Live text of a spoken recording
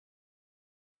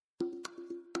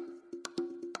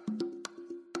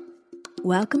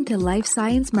Welcome to Life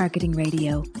Science Marketing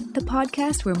Radio, the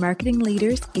podcast where marketing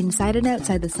leaders inside and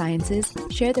outside the sciences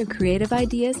share their creative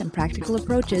ideas and practical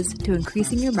approaches to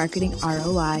increasing your marketing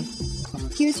ROI.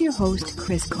 Here's your host,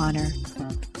 Chris Connor.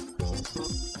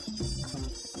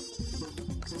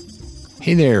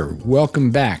 Hey there, welcome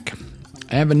back.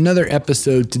 I have another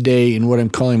episode today in what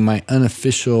I'm calling my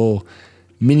unofficial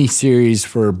mini-series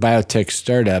for biotech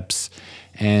startups.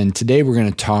 And today we're going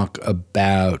to talk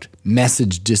about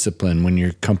message discipline when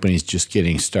your company's just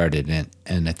getting started.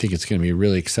 And I think it's going to be a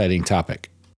really exciting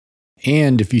topic.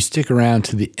 And if you stick around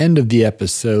to the end of the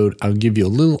episode, I'll give you a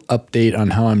little update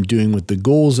on how I'm doing with the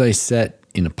goals I set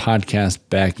in a podcast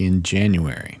back in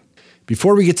January.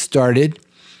 Before we get started,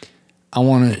 I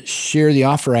want to share the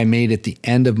offer I made at the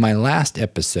end of my last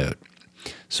episode.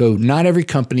 So not every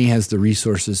company has the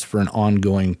resources for an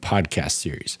ongoing podcast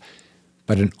series.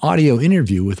 But an audio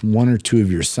interview with one or two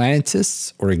of your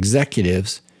scientists or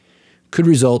executives could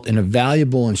result in a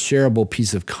valuable and shareable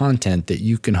piece of content that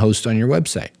you can host on your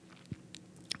website.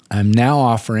 I'm now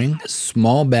offering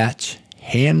small batch,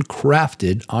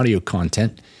 handcrafted audio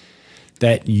content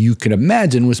that you can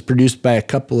imagine was produced by a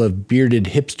couple of bearded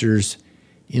hipsters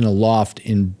in a loft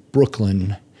in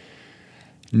Brooklyn,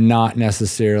 not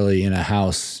necessarily in a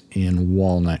house in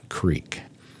Walnut Creek.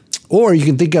 Or you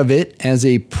can think of it as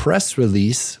a press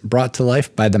release brought to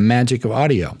life by the magic of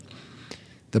audio.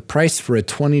 The price for a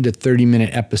 20 to 30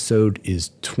 minute episode is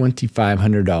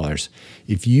 $2,500.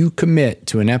 If you commit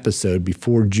to an episode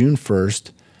before June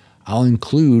 1st, I'll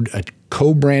include a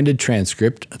co-branded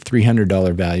transcript, a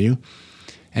 $300 value,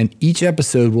 and each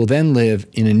episode will then live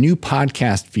in a new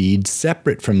podcast feed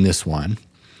separate from this one,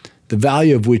 the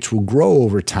value of which will grow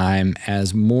over time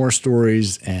as more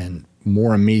stories and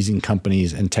more amazing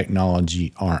companies and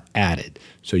technology are added.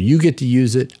 So you get to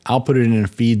use it. I'll put it in a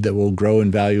feed that will grow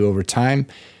in value over time.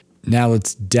 Now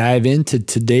let's dive into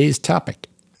today's topic.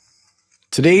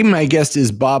 Today, my guest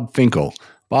is Bob Finkel.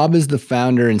 Bob is the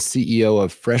founder and CEO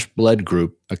of Fresh Blood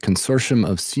Group, a consortium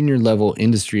of senior-level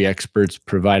industry experts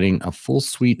providing a full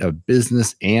suite of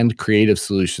business and creative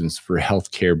solutions for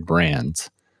healthcare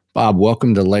brands. Bob,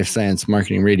 welcome to Life Science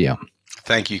Marketing Radio.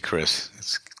 Thank you, Chris.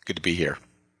 It's good to be here.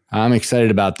 I'm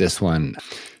excited about this one.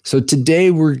 So today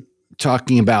we're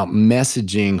talking about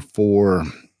messaging for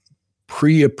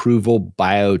pre-approval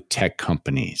biotech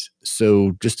companies.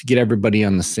 So just to get everybody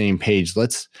on the same page,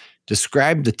 let's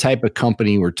describe the type of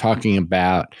company we're talking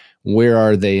about. Where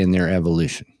are they in their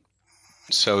evolution?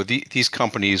 So these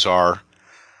companies are,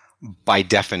 by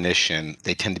definition,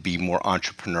 they tend to be more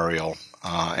entrepreneurial,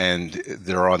 and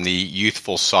they're on the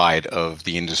youthful side of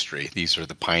the industry. These are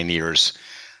the pioneers.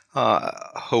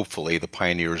 Hopefully the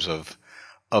pioneers of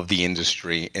the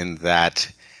industry, in that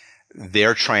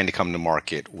they're trying to come to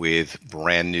market with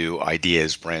brand new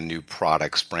ideas, brand new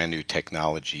products, brand new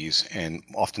technologies, and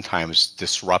oftentimes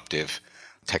disruptive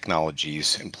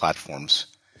technologies and platforms.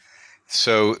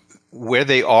 So where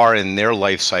they are in their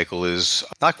life cycle is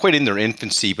not quite in their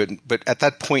infancy, but at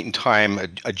that point in time,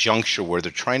 a juncture where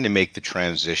they're trying to make the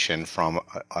transition from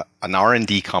an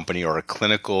R&D company or a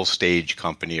clinical stage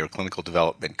company or clinical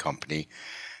development company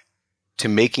to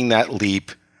making that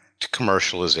leap to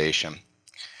commercialization.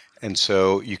 And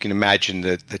so you can imagine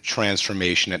the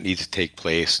transformation that needs to take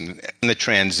place and the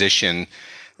transition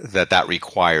that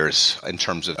requires in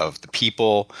terms of the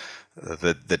people,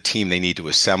 the team they need to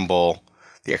assemble,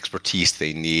 the expertise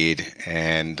they need,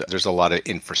 and there's a lot of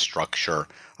infrastructure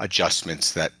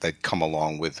adjustments that come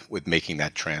along with making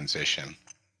that transition.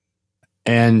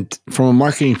 And from a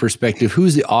marketing perspective,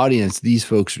 who's the audience these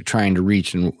folks are trying to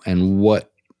reach, and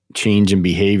what change in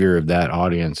behavior of that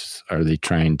audience are they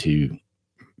trying to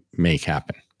make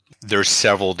happen? There's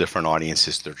several different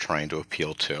audiences they're trying to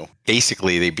appeal to.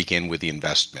 Basically, they begin with the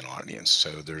investment audience.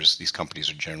 So these companies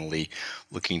are generally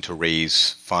looking to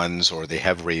raise funds, or they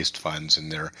have raised funds,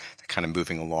 and they're kind of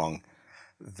moving along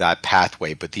that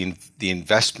pathway. But the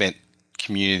investment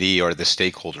community or the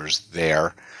stakeholders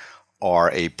there are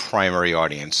a primary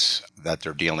audience that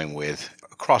they're dealing with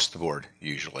across the board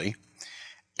usually.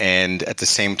 And at the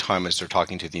same time as they're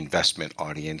talking to the investment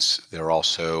audience, they're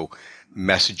also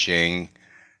messaging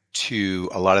to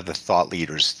a lot of the thought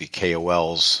leaders, the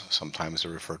KOLs, sometimes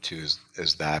they're referred to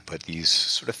as that, but these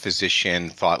sort of physician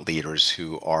thought leaders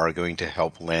who are going to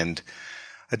help lend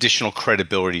additional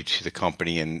credibility to the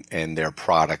company and their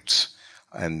products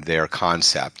and their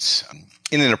concepts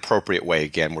in an appropriate way.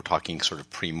 Again, we're talking sort of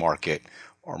pre-market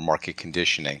or market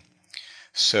conditioning.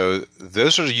 So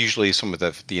those are usually some of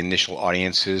the initial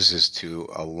audiences, is to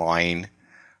align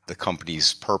the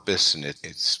company's purpose and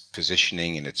its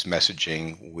positioning and its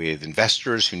messaging with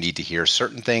investors who need to hear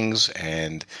certain things,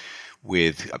 and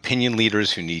with opinion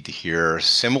leaders who need to hear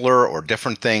similar or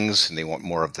different things, and they want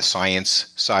more of the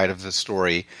science side of the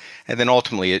story. And then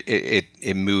ultimately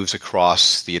it moves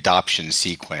across the adoption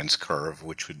sequence curve,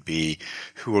 which would be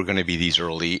who are going to be these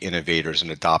early innovators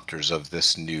and adopters of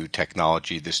this new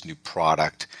technology, this new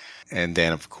product. And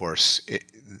then, of course,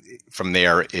 from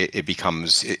there,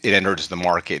 it enters the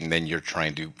market, and then you're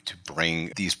trying to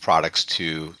bring these products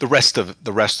to the rest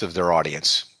of their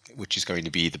audience, which is going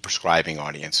to be the prescribing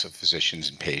audience of physicians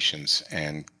and patients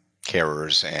and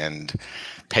carers and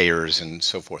payers and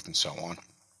so forth and so on.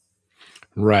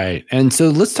 Right. And so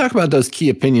let's talk about those key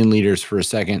opinion leaders for a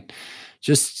second,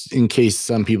 just in case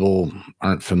some people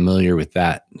aren't familiar with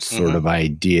that sort of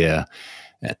idea.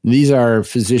 These are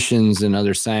physicians and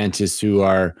other scientists who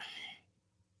are,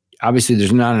 obviously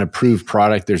there's not an approved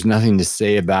product, there's nothing to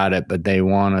say about it, but they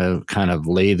want to kind of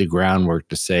lay the groundwork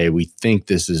to say, we think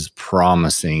this is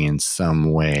promising in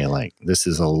some way, like this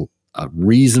is a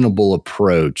reasonable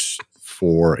approach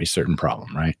for a certain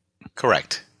problem, right?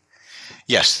 Correct.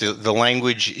 Yes, the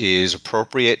language is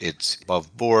appropriate. It's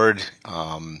above board.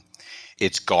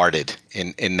 It's guarded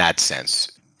in that sense,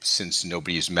 since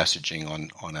nobody is messaging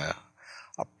on a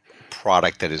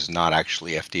product that is not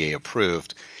actually FDA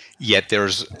approved. Yet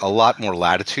there's a lot more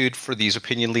latitude for these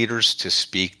opinion leaders to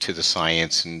speak to the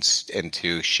science and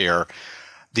to share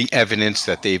the evidence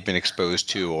that they've been exposed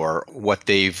to, or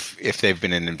if they've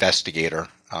been an investigator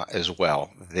as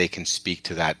well, they can speak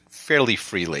to that fairly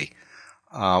freely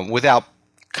without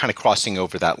kind of crossing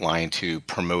over that line to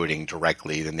promoting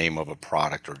directly the name of a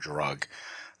product or drug,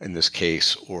 in this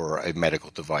case, or a medical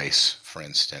device, for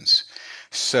instance.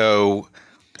 So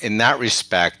in that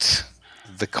respect,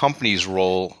 the company's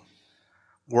role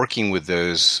working with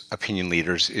those opinion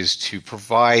leaders is to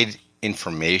provide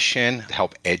information, to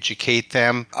help educate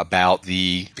them about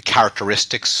the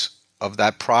characteristics of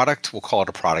that product. We'll call it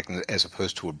a product as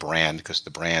opposed to a brand, because the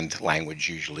brand language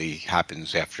usually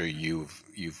happens after you've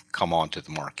come onto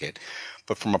the market.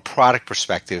 But from a product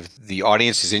perspective, the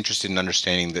audience is interested in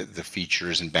understanding the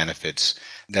features and benefits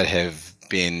that have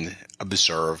been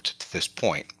observed to this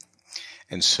point.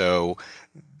 And so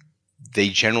they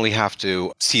generally have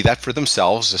to see that for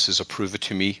themselves. This is a prove it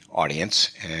to me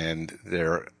audience, and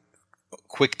they're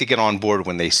quick to get on board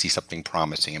when they see something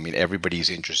promising. I mean, everybody's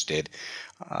interested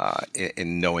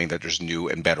in knowing that there's new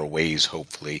and better ways,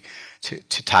 hopefully, to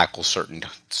tackle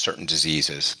certain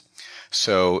diseases.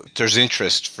 So there's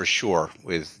interest for sure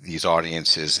with these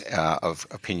audiences of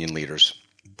opinion leaders.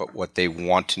 But what they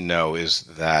want to know is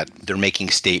that they're making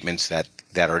statements that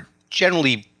are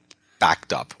generally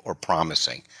backed up or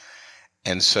promising.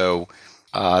 And so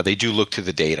they do look to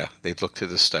the data, they look to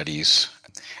the studies,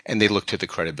 and they look to the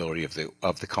credibility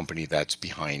of the company that's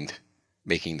behind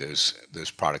making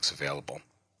those products available.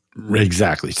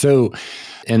 Exactly. So,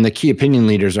 and the key opinion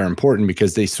leaders are important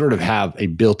because they sort of have a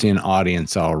built-in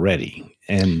audience already.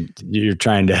 And you're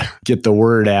trying to get the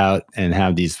word out and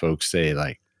have these folks say,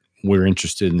 like, we're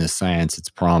interested in this science, it's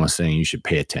promising, you should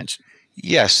pay attention.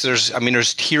 Yes,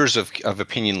 there's tiers of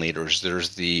opinion leaders.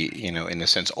 There's the, in a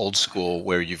sense, old school,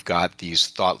 where you've got these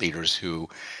thought leaders who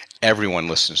everyone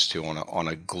listens to on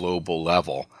a global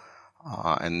level.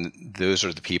 And those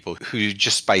are the people who,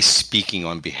 just by speaking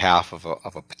on behalf of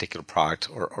a particular product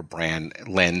or brand,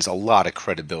 lends a lot of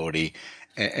credibility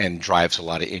and drives a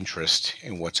lot of interest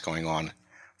in what's going on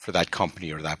for that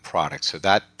company or that product. So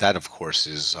that of course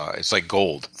is it's like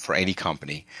gold for any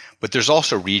company. But there's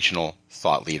also regional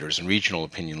thought leaders and regional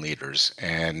opinion leaders,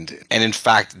 and in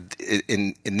fact,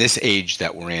 in this age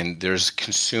that we're in, there's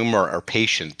consumer or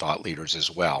patient thought leaders as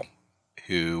well,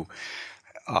 who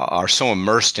are so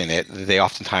immersed in it that they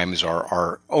oftentimes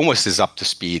are almost as up to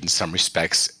speed in some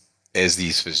respects as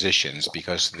these physicians,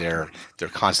 because they're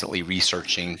constantly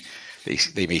researching.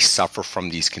 They may suffer from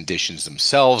these conditions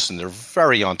themselves, and they're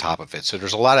very on top of it. So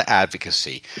there's a lot of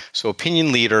advocacy. So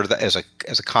opinion leader as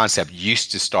a concept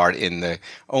used to start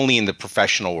only in the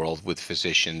professional world with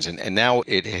physicians, and now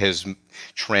it has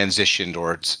transitioned,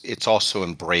 or it's also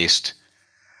embraced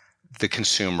the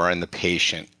consumer and the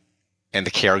patient and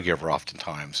the caregiver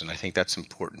oftentimes. And I think that's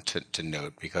important to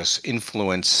note, because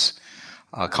influence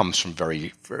comes from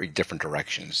very, very different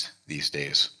directions these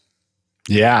days.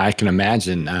 Yeah, I can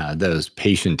imagine those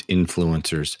patient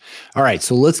influencers. All right,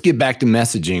 so let's get back to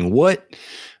messaging.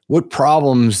 What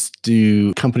problems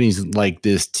do companies like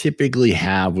this typically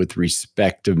have with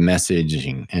respect to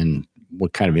messaging, and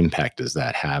what kind of impact does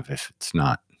that have if it's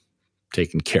not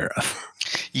taken care of?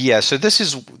 Yeah, so this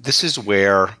is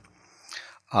where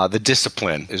the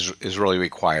discipline is really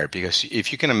required, because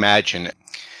if you can imagine,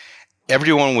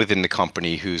 everyone within the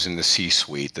company who's in the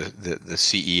C-suite, the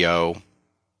CEO,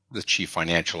 the chief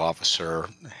financial officer,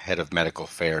 head of medical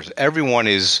affairs. Everyone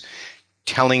is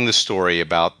telling the story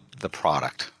about the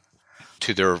product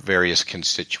to their various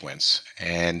constituents.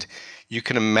 And you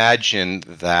can imagine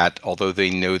that although they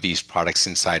know these products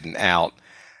inside and out,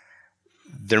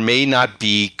 there may not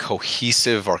be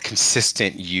cohesive or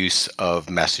consistent use of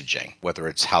messaging, whether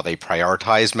it's how they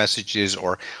prioritize messages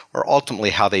or ultimately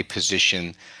how they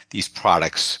position these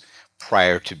products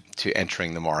prior to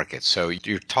entering the market. So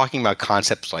you're talking about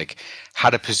concepts like how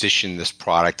to position this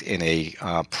product in a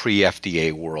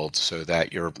pre-FDA world so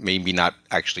that you're maybe not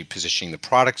actually positioning the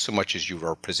product so much as you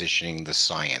are positioning the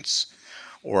science,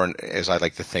 or as I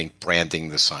like to think, branding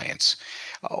the science.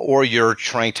 Or you're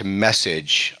trying to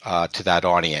message to that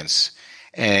audience.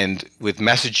 And with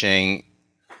messaging,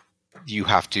 you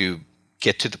have to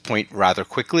get to the point rather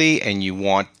quickly, and you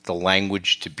want the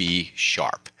language to be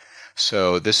sharp.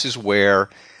 So this is where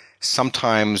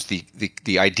sometimes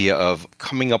the idea of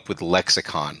coming up with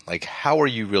lexicon, like how are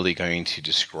you really going to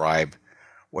describe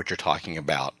what you're talking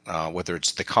about, whether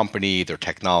it's the company, their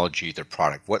technology, their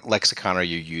product. What lexicon are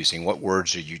you using? What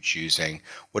words are you choosing?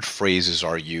 What phrases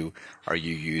are you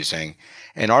using?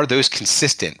 And are those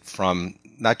consistent from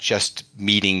not just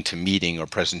meeting to meeting or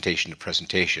presentation to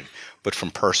presentation, but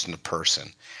from person to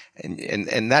person?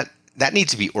 And that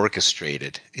needs to be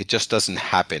orchestrated. It just doesn't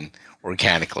happen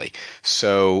organically.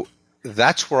 So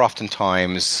that's where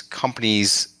oftentimes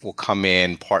companies will come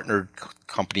in, partnered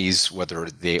companies, whether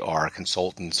they are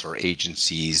consultants or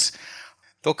agencies,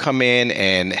 they'll come in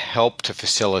and help to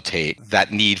facilitate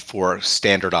that need for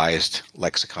standardized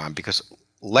lexicon, because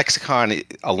lexicon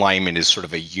alignment is sort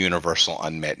of a universal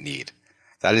unmet need.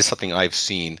 That is something I've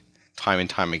seen time and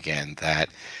time again, that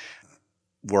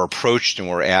we're approached and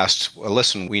we're asked, well,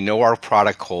 listen, we know our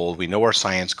product cold, we know our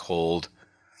science cold,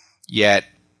 yet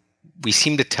we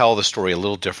seem to tell the story a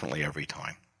little differently every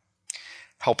time.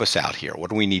 Help us out here. What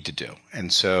do we need to do?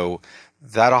 And so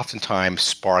that oftentimes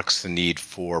sparks the need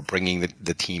for bringing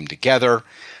the team together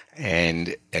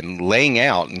and laying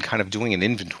out and kind of doing an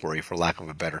inventory, for lack of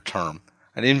a better term,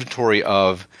 an inventory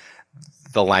of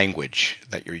the language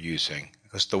that you're using,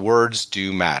 because the words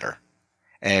do matter.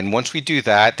 And once we do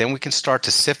that, then we can start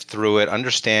to sift through it,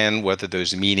 understand whether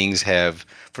those meanings have,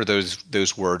 for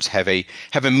those words have a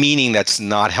meaning that's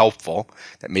not helpful,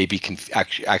 that may be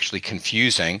actually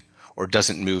confusing, or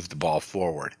doesn't move the ball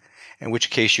forward. In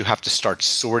which case you have to start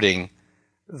sorting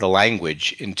the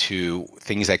language into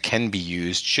things that can be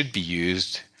used, should be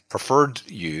used, preferred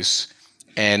use,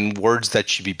 and words that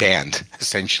should be banned,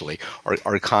 essentially,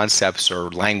 or concepts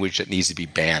or language that needs to be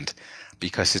banned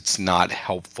because it's not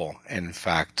helpful. And in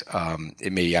fact,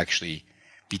 it may actually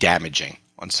be damaging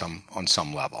on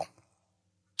some level.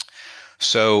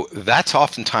 So that's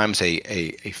oftentimes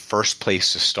a first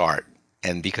place to start.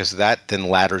 And because that then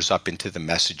ladders up into the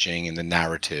messaging and the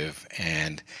narrative.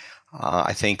 And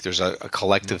I think there's a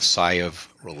collective sigh of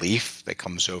relief that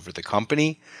comes over the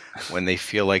company when they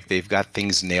feel like they've got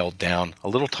things nailed down a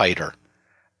little tighter.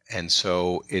 And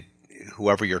so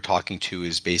whoever you're talking to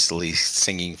is basically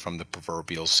singing from the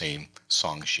proverbial same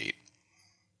song sheet.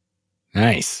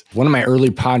 Nice. One of my early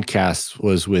podcasts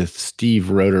was with Steve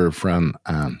Roeder from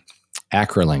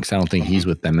Acrolinx. I don't think he's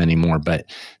with them anymore, but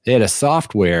they had a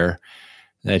software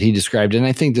that he described, and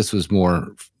I think this was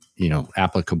more,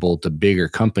 applicable to bigger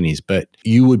companies, but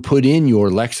you would put in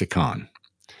your lexicon,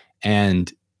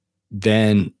 and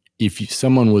then if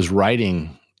someone was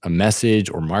writing a message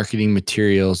or marketing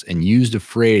materials and used a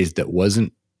phrase that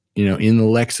wasn't, in the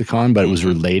lexicon, but it was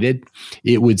related,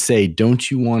 it would say, don't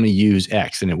you want to use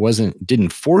X? And it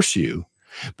didn't force you,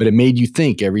 but it made you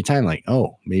think every time, like,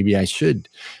 oh, maybe I should.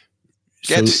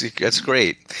 So, that's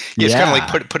great. Yeah, it's kind of like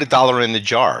put $1 in the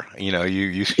jar.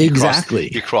 You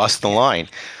exactly you cross the line.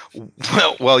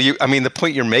 Well, the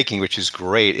point you're making, which is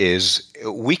great, is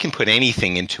we can put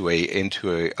anything into a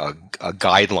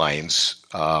guidelines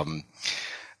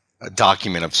a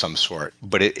document of some sort,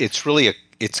 but it's really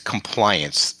it's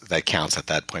compliance that counts at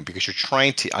that point, because you're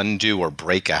trying to undo or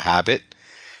break a habit.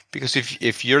 Because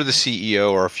if you're the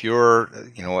CEO, or if you're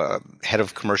head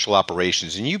of commercial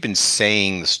operations, and you've been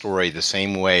saying the story the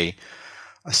same way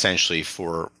essentially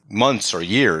for months or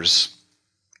years,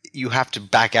 you have to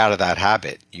back out of that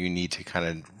habit. You need to kind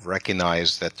of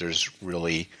recognize that there's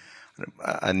really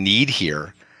a need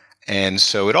here. And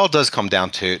so it all does come down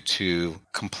to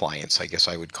compliance, I guess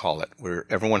I would call it, where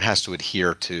everyone has to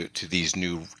adhere to these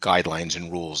new guidelines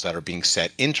and rules that are being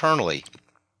set internally.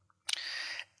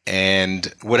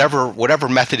 And whatever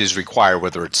method is required,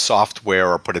 whether it's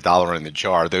software or put $1 in the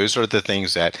jar, those are the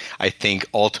things that I think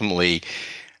ultimately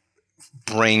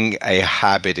bring a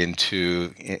habit into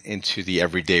the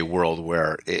everyday world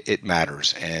where it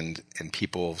matters, and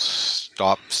people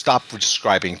stop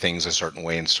describing things a certain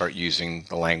way and start using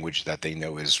the language that they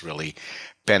know is really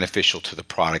beneficial to the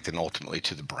product and ultimately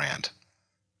to the brand.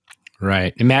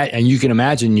 Right. And you can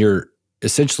imagine you're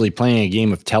essentially playing a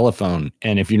game of telephone.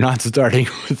 And if you're not starting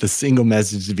with a single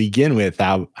message to begin with,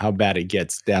 how bad it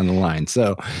gets down the line.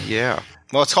 So, yeah.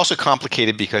 Well, it's also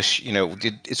complicated because,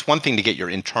 it's one thing to get your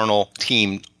internal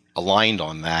team aligned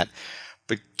on that.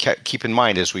 But keep in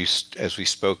mind, as we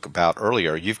spoke about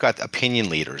earlier, you've got opinion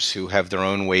leaders who have their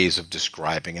own ways of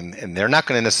describing, and they're not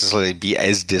going to necessarily be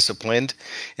as disciplined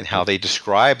in how they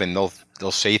describe, and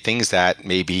they'll say things that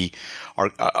maybe are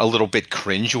a little bit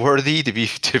cringeworthy, to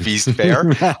be fair.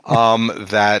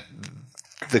 That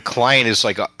the client is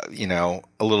like, a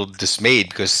little dismayed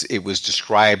because it was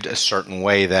described a certain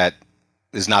way that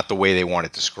is not the way they want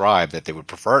it described, that they would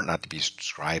prefer it not to be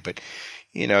described. But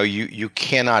you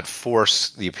cannot force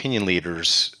the opinion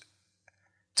leaders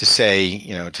to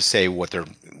say what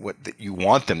you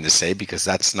want them to say, because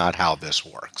that's not how this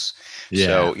works. Yeah.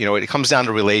 So, it comes down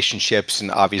to relationships,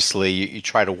 and obviously you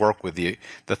try to work with the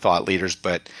thought leaders,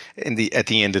 but at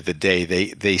the end of the day,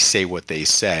 they say what they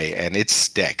say, and it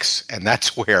sticks. And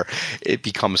that's where it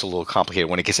becomes a little complicated.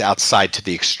 When it gets outside to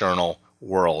the external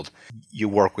world, you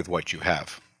work with what you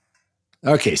have.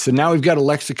 Okay, so now we've got a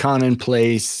lexicon in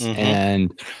place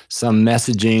and some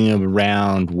messaging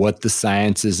around what the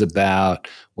science is about,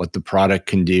 what the product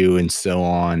can do, and so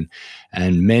on,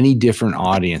 and many different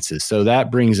audiences. So that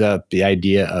brings up the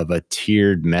idea of a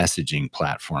tiered messaging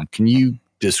platform. Can you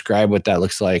describe what that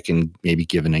looks like and maybe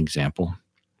give an example?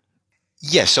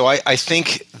 Yeah, so I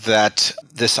think that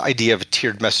this idea of a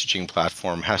tiered messaging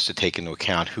platform has to take into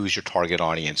account who's your target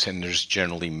audience, and there's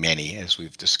generally many, as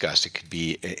we've discussed. It could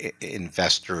be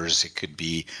investors, it could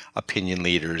be opinion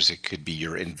leaders, it could be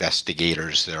your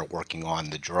investigators that are working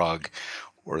on the drug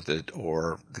or in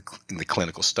the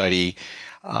clinical study.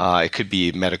 It could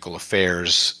be medical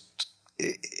affairs.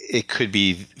 It could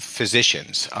be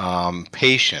physicians,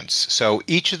 patients. So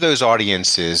each of those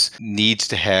audiences needs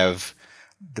to have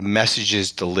the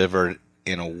messages delivered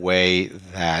in a way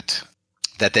that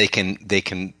they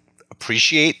can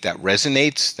appreciate, that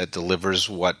resonates, that delivers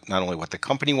not only what the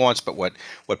company wants, but what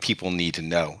people need to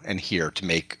know and hear to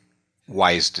make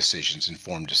wise decisions,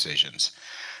 informed decisions.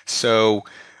 So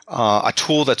a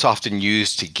tool that's often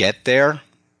used to get there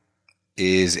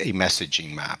is a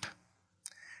messaging map.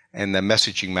 And the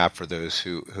messaging map, for those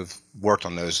who have worked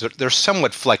on those, they're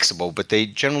somewhat flexible, but they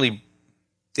generally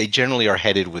are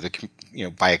headed with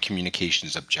by a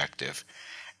communications objective,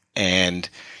 and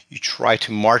you try to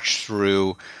march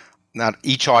through not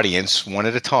each audience one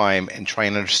at a time and try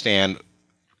and understand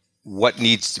what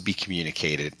needs to be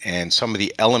communicated. And some of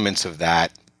the elements of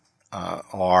that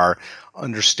are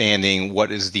understanding what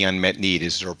is the unmet need.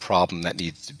 Is there a problem that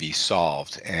needs to be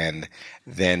solved? And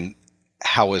then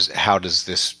how does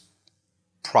this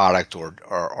product or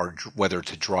whether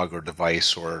it's a drug or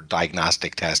device or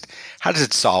diagnostic test, how does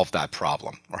it solve that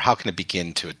problem, or how can it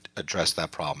begin to address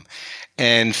that problem?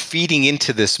 And feeding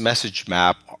into this message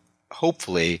map,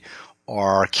 hopefully,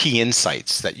 are key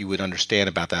insights that you would understand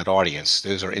about that audience.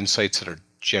 Those are insights that are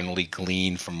generally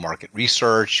gleaned from market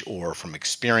research or from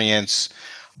experience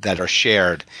that are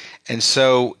shared. And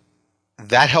so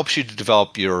that helps you to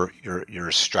develop your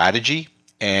strategy.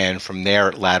 And from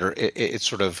there, it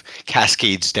sort of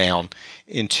cascades down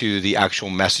into the actual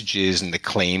messages and the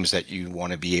claims that you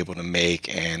want to be able to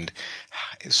make, and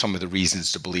some of the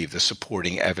reasons to believe, the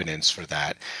supporting evidence for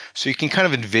that. So you can kind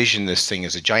of envision this thing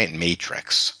as a giant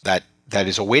matrix that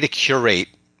is a way to curate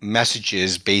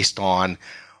messages based on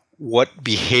what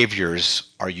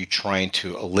behaviors are you trying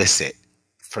to elicit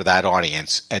for that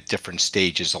audience at different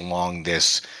stages along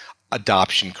this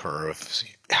adoption curve,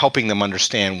 helping them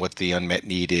understand what the unmet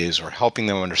need is, or helping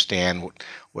them understand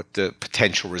what the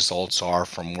potential results are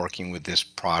from working with this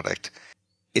product.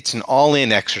 It's an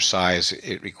all-in exercise.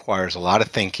 It requires a lot of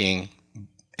thinking,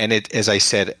 and as I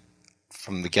said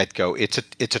from the get-go, it's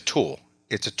a tool.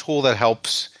 It's a tool that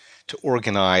helps to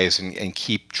organize and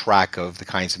keep track of the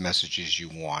kinds of messages you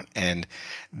want. And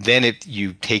then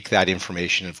you take that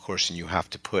information, of course, and you have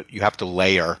to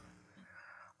layer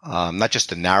not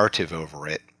just a narrative over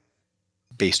it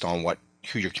based on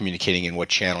who you're communicating and what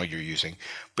channel you're using,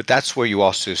 but that's where you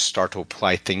also start to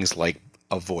apply things like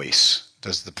a voice.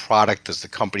 Does the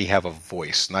company have a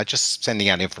voice? Not just sending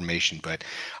out information, but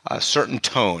a certain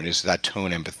tone. Is that tone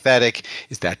empathetic?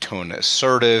 Is that tone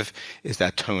assertive? Is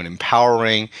that tone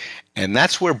empowering? And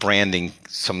that's where branding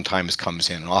sometimes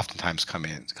comes in, and oftentimes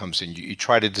comes in. You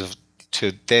try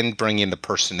to then bring in the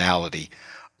personality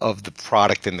of the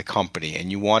product and the company,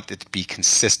 and you want it to be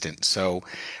consistent. So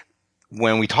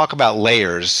when we talk about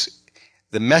layers,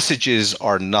 the messages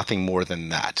are nothing more than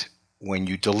that. When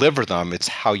you deliver them, it's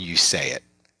how you say it,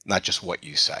 not just what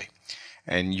you say.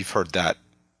 And you've heard that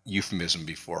euphemism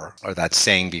before, or that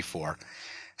saying before.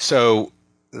 So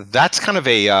that's kind of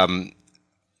a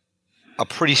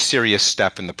pretty serious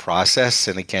step in the process.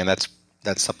 And again, that's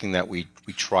something that we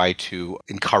try to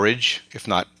encourage, if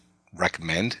not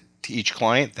recommend, to each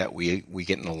client, that we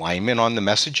get an alignment on the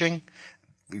messaging.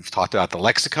 We've talked about the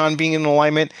lexicon being in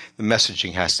alignment. The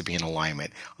messaging has to be in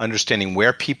alignment. Understanding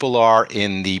where people are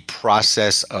in the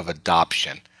process of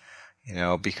adoption,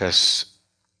 because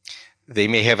they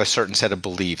may have a certain set of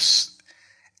beliefs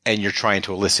and you're trying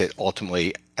to elicit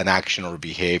ultimately an action or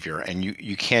behavior. And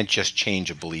you can't just change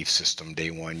a belief system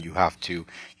day one. You have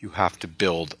to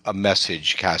build a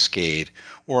message cascade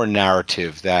or a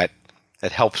narrative that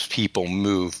helps people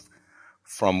move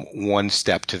from one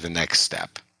step to the next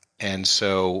step. And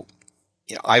so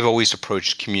I've always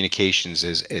approached communications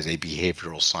as a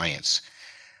behavioral science.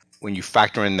 When you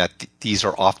factor in that these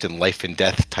are often life and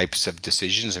death types of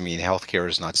decisions, I mean, healthcare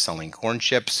is not selling corn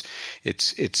chips.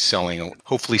 It's selling,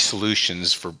 hopefully,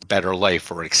 solutions for better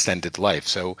life or extended life.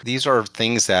 So these are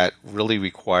things that really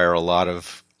require a lot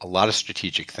of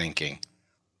strategic thinking.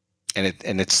 And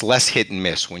it's less hit and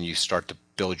miss when you start to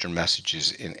build your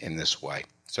messages in this way.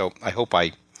 So I hope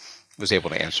I was able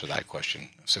to answer that question.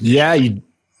 Yeah,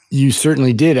 you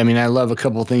certainly did. I mean, I love a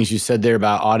couple of things you said there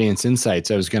about audience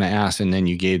insights. I was going to ask, and then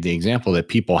you gave the example that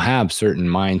people have certain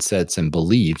mindsets and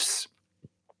beliefs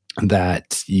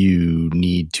that you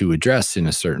need to address in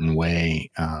a certain way.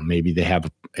 Maybe they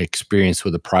have experience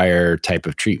with a prior type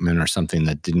of treatment or something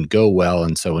that didn't go well,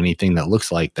 and so anything that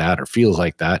looks like that or feels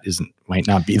like that might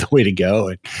not be the way to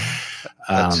go.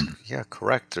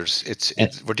 Correct.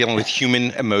 We're dealing with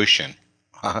human emotion.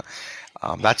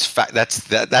 That's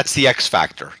the X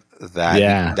factor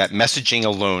that messaging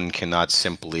alone cannot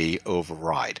simply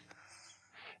override.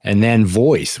 And then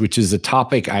voice, which is a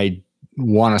topic I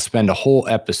want to spend a whole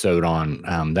episode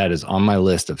on. That is on my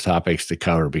list of topics to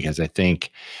cover because I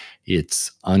think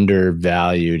it's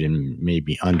undervalued and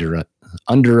maybe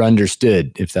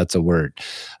understood, if that's a word.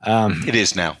 It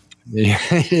is now. Yeah,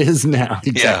 it is now.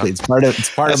 Exactly. Yeah. It's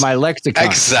part of my lexicon.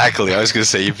 Exactly. I was going to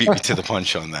say, you beat me to the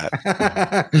punch on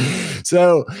that.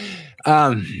 So,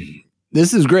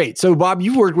 this is great. So, Bob,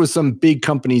 you've worked with some big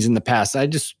companies in the past.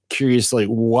 I'm just curious,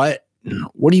 what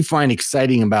do you find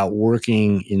exciting about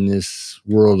working in this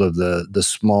world of the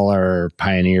smaller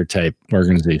pioneer type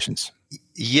organizations?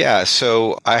 Yeah.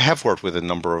 So I have worked with a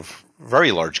number of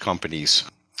very large companies.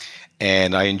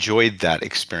 And I enjoyed that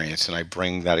experience, and I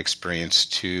bring that experience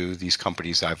to these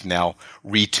companies I've now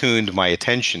retuned my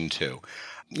attention to.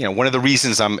 One of the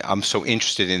reasons I'm so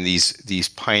interested in these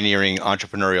pioneering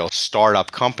entrepreneurial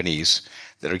startup companies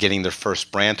that are getting their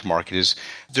first brand to market is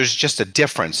there's just a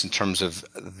difference in terms of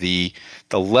the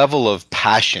level of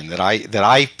passion that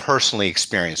I personally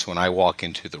experience when I walk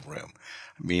into the room.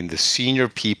 I mean, the senior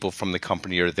people from the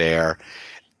company are there.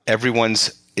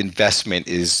 Everyone's investment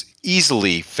is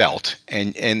easily felt,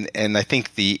 and I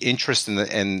think the interest and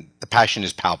the passion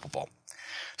is palpable.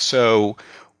 So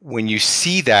when you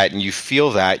see that and you feel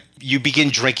that, you begin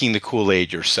drinking the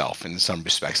Kool-Aid yourself in some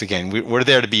respects. Again, we're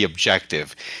there to be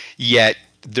objective, yet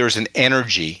there's an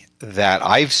energy that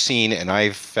I've seen and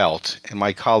I've felt and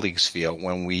my colleagues feel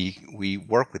when we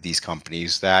work with these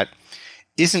companies that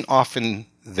isn't often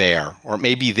there, or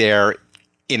maybe there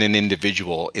in an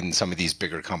individual in some of these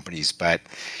bigger companies, but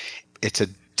it's a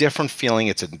different feeling,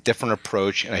 it's a different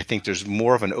approach, and I think there's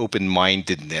more of an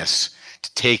open-mindedness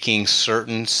to taking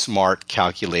certain smart,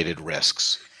 calculated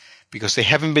risks because they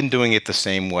haven't been doing it the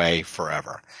same way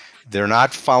forever. They're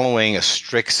not following a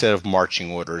strict set of marching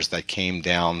orders that came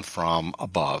down from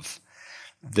above.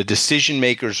 The decision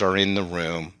makers are in the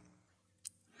room.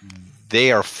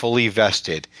 They are fully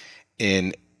vested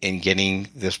in getting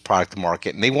this product to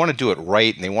market, and they want to do it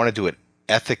right, and they want to do it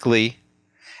ethically,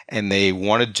 and they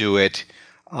want to do it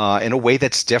in a way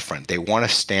that's different. They want to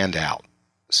stand out.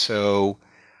 So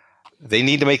they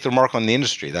need to make their mark on the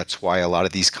industry. That's why a lot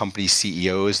of these company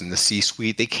CEOs and the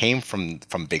C-suite, they came from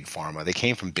big pharma. They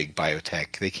came from big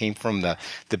biotech. They came from the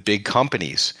big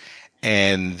companies.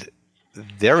 And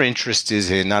their interest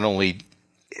is in not only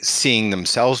seeing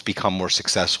themselves become more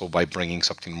successful by bringing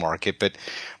something to market,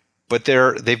 but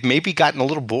they've maybe gotten a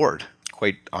little bored,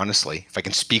 quite honestly, if I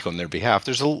can speak on their behalf.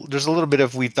 There's a little bit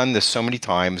of, we've done this so many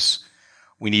times,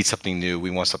 we need something new, we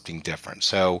want something different.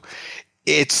 So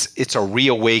it's a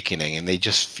reawakening, and it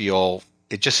just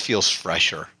feels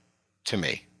fresher to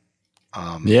me.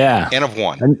 And of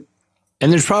one.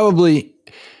 And there's probably,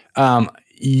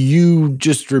 You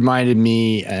just reminded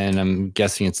me, and I'm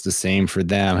guessing it's the same for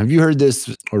them. Have you heard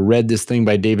this or read this thing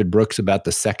by David Brooks about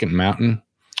the second mountain?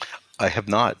 I have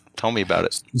not. Tell me about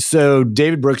it. So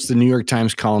David Brooks, the New York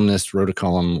Times columnist, wrote a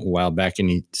column a while back, and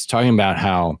he's talking about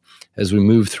how as we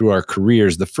move through our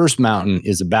careers, the first mountain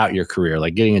is about your career,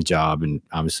 like getting a job and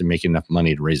obviously making enough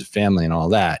money to raise a family and all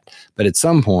that. But at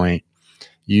some point,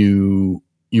 you've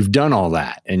done all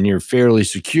that and you're fairly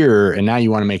secure, and now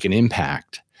you want to make an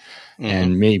impact.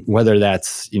 And maybe whether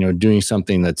that's, doing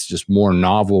something that's just more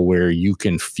novel where you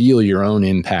can feel your own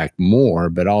impact more,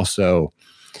 but also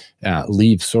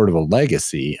leave sort of a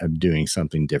legacy of doing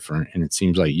something different. And it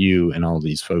seems like you and all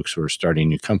these folks who are starting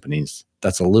new companies,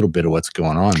 that's a little bit of what's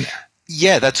going on there.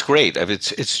 Yeah, that's great.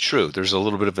 It's true. There's a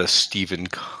little bit of a Stephen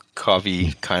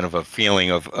Covey kind of a feeling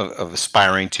of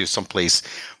aspiring to someplace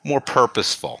more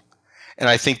purposeful. And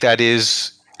I think that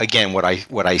is, again, what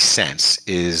I sense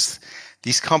is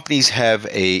these companies have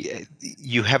a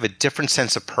different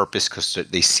sense of purpose because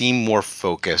they seem more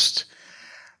focused.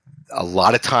 A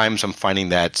lot of times I'm finding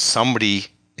that somebody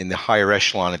in the higher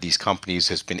echelon of these companies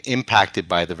has been impacted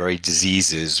by the very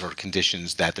diseases or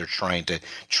conditions that they're trying to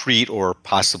treat or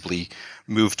possibly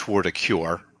move toward a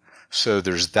cure. So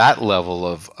there's that level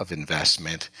of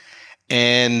investment.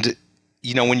 And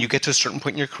when you get to a certain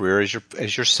point in your career, as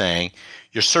you're saying,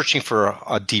 you're searching for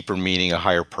a deeper meaning, a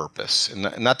higher purpose.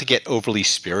 And not to get overly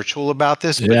spiritual about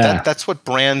this, but that's what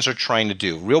brands are trying to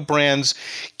do. Real brands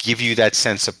give you that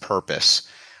sense of purpose.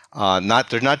 They're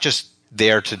not just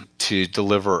there to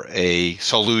deliver a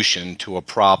solution to a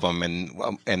problem,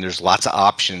 and there's lots of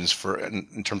options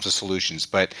in terms of solutions,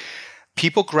 but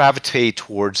people gravitate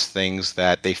towards things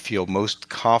that they feel most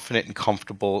confident and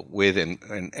comfortable with,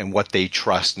 and what they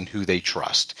trust and who they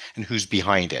trust and who's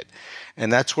behind it.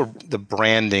 And that's where the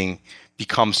branding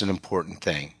becomes an important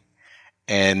thing.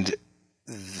 And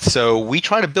so we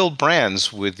try to build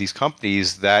brands with these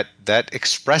companies that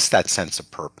express that sense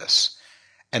of purpose.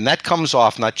 And that comes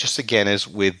off not just, again, as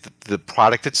with the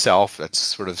product itself, that's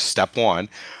sort of step one,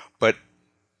 but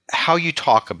how you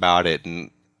talk about it.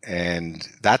 And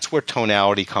that's where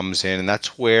tonality comes in, and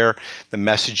that's where the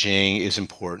messaging is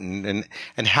important,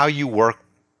 and how you work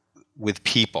with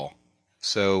people.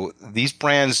 So these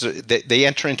brands, they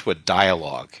enter into a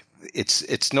dialogue.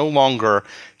 It's no longer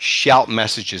shout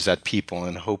messages at people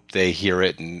and hope they hear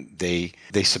it and they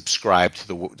subscribe to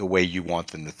the way you want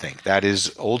them to think. That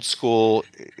is old school.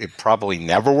 It probably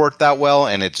never worked that well,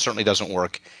 and it certainly doesn't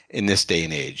work in this day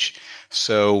and age.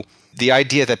 So the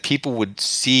idea that people would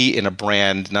see in a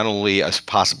brand not only a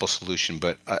possible solution,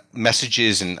 but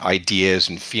messages and ideas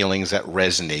and feelings that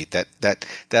resonate,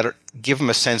 that give them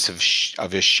a sense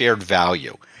of a shared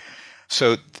value.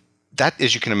 So that,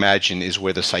 as you can imagine, is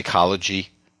where the psychology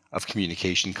of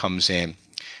communication comes in,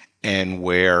 and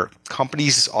where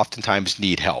companies oftentimes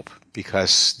need help,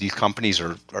 because these companies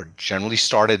are generally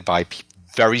started by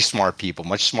very smart people,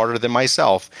 much smarter than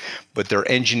myself, but they're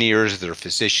engineers, they're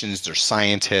physicians, they're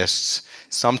scientists.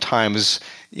 Sometimes,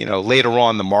 later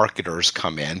on the marketers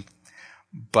come in,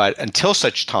 but until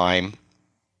such time,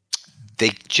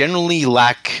 they generally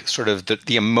lack sort of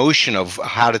the emotion of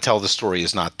how to tell the story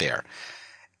is not there.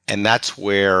 And that's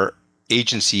where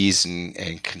agencies and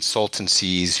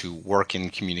consultancies who work in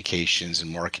communications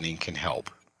and marketing can help.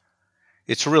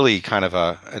 It's really kind of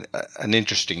an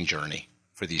interesting journey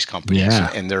for these companies,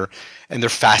 and they're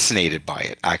fascinated by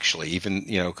it, actually, even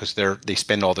because they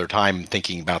spend all their time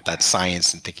thinking about that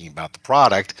science and thinking about the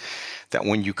product. That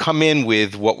when you come in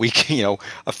with what we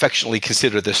affectionately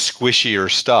consider the squishier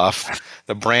stuff,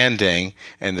 the branding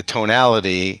and the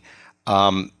tonality,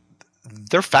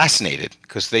 they're fascinated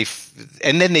because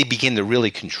and then they begin to really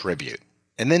contribute,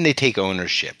 and then they take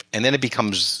ownership, and then it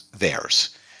becomes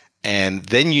theirs, and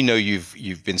then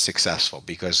you've been successful,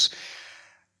 because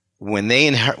when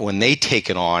they take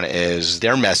it on as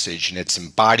their message and it's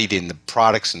embodied in the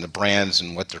products and the brands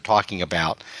and what they're talking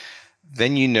about,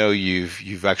 then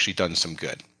you've actually done some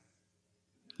good.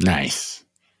 Nice.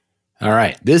 All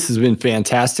right. This has been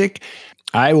fantastic.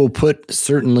 I will put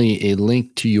certainly a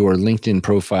link to your LinkedIn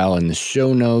profile in the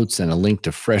show notes and a link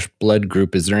to Fresh Blood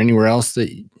Group. Is there anywhere else that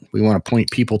we want to point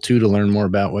people to learn more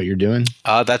about what you're doing?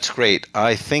 That's great.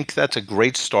 I think that's a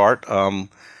great start.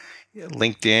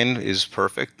 LinkedIn is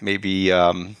perfect. Maybe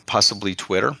possibly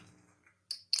Twitter.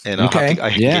 And okay.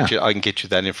 I can get you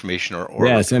that information,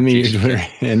 or send me your Twitter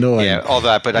handle. Yeah, all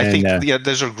that. But I think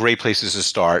those are great places to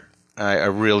start. I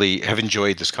really have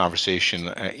enjoyed this conversation.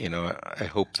 I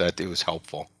hope that it was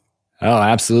helpful. Oh,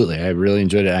 absolutely. I really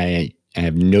enjoyed it. I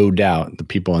have no doubt the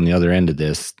people on the other end of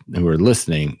this who are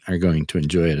listening are going to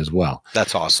enjoy it as well.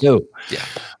 That's awesome. So,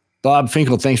 Bob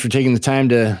Finkel, thanks for taking the time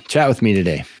to chat with me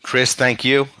today. Chris, thank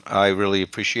you. I really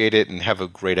appreciate it, and have a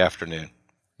great afternoon.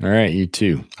 All right, you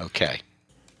too. Okay.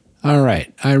 All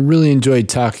right. I really enjoyed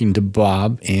talking to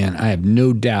Bob, and I have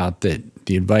no doubt that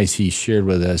the advice he shared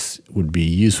with us would be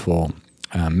useful.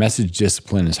 Message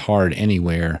discipline is hard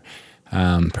anywhere,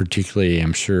 particularly,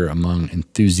 I'm sure, among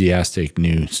enthusiastic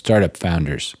new startup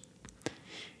founders.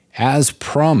 As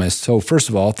promised, so first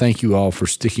of all, thank you all for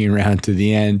sticking around to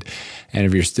the end. And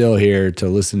if you're still here to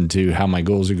listen to how my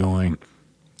goals are going,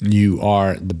 you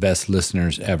are the best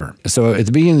listeners ever. So at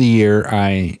the beginning of the year,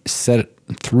 I set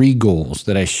 3 goals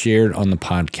that I shared on the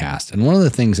podcast. And one of the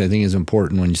things I think is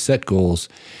important when you set goals,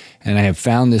 and I have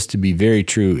found this to be very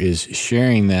true, is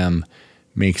sharing them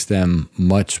makes them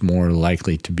much more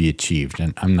likely to be achieved.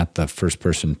 And I'm not the first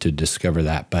person to discover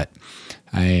that, but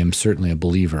I am certainly a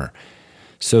believer.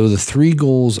 So the 3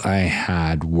 goals I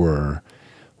had were,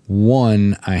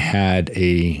 1, I had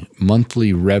a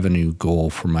monthly revenue goal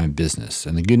for my business.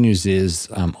 And the good news is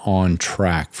I'm on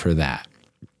track for that.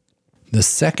 The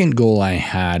second goal I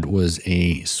had was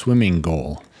a swimming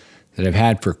goal that I've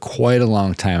had for quite a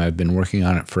long time. I've been working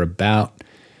on it for about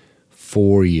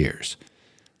 4 years.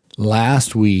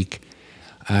 Last week,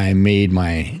 I made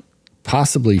my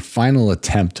possibly final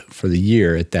attempt for the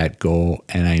year at that goal,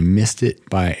 and I missed it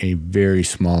by a very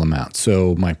small amount.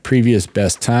 So my previous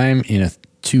best time in a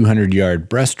 200-yard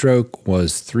breaststroke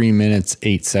was 3 minutes,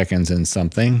 8 seconds and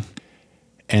something.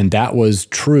 And that was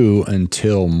true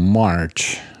until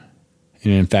March.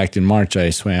 And in fact, in March,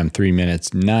 I swam 3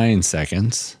 minutes, 9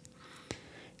 seconds.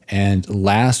 And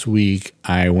last week,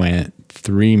 I went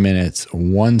 3 minutes,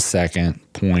 1 second,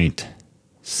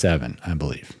 0.7, I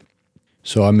believe.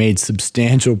 So I made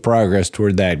substantial progress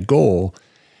toward that goal,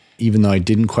 even though I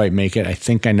didn't quite make it. I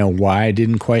think I know why I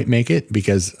didn't quite make it,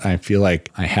 because I feel like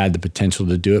I had the potential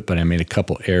to do it, but I made a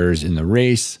couple errors in the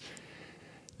race.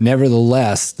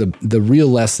 Nevertheless, the real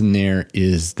lesson there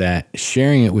is that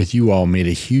sharing it with you all made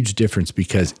a huge difference,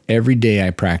 because every day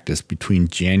I practiced between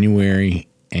January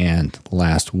and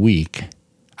last week,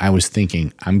 I was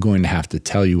thinking, I'm going to have to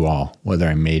tell you all whether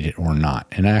I made it or not.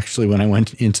 And actually, when I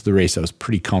went into the race, I was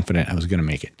pretty confident I was going to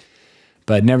make it.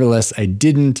 But nevertheless, I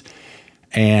didn't.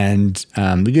 And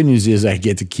the good news is I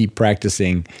get to keep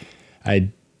practicing. I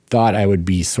thought I would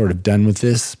be sort of done with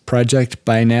this project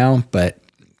by now, but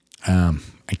I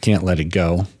can't let it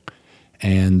go.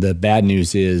 And the bad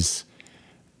news is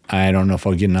I don't know if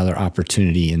I'll get another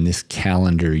opportunity in this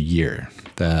calendar year.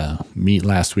 The meet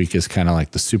last week is kind of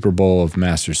like the Super Bowl of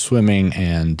Masters swimming,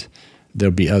 and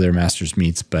there'll be other Masters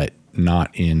meets, but not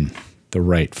in the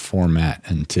right format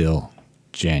until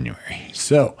January.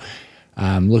 So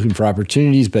I'm looking for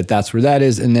opportunities, but that's where that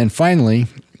is. And then finally,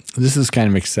 this is kind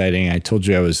of exciting. I told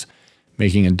you I was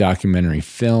making a documentary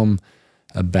film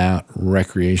about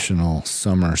recreational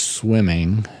summer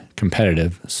swimming,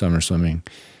 competitive summer swimming,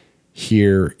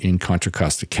 here in Contra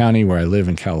Costa County, where I live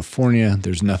in California.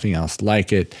 There's nothing else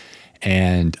like it.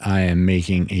 And I am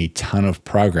making a ton of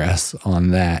progress on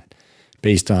that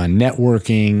based on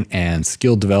networking and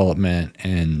skill development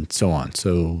and so on.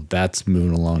 So that's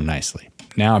moving along nicely.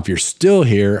 Now, if you're still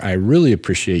here, I really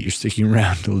appreciate you sticking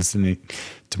around to listening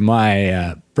to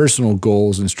my personal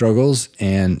goals and struggles.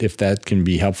 And if that can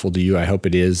be helpful to you, I hope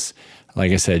it is.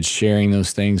 Like I said, sharing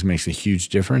those things makes a huge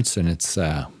difference, and it's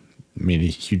made a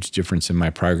huge difference in my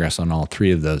progress on all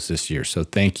 3 of those this year. So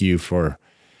thank you for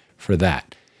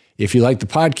that. If you like the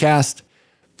podcast,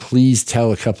 please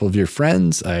tell a couple of your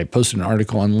friends. I posted an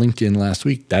article on LinkedIn last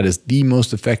week. That is the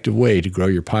most effective way to grow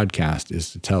your podcast,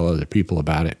 is to tell other people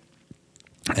about it.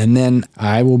 And then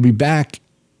I will be back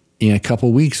in a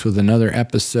couple weeks with another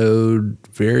episode,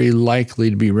 very likely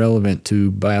to be relevant to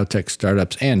biotech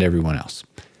startups and everyone else.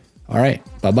 All right.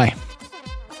 Bye-bye.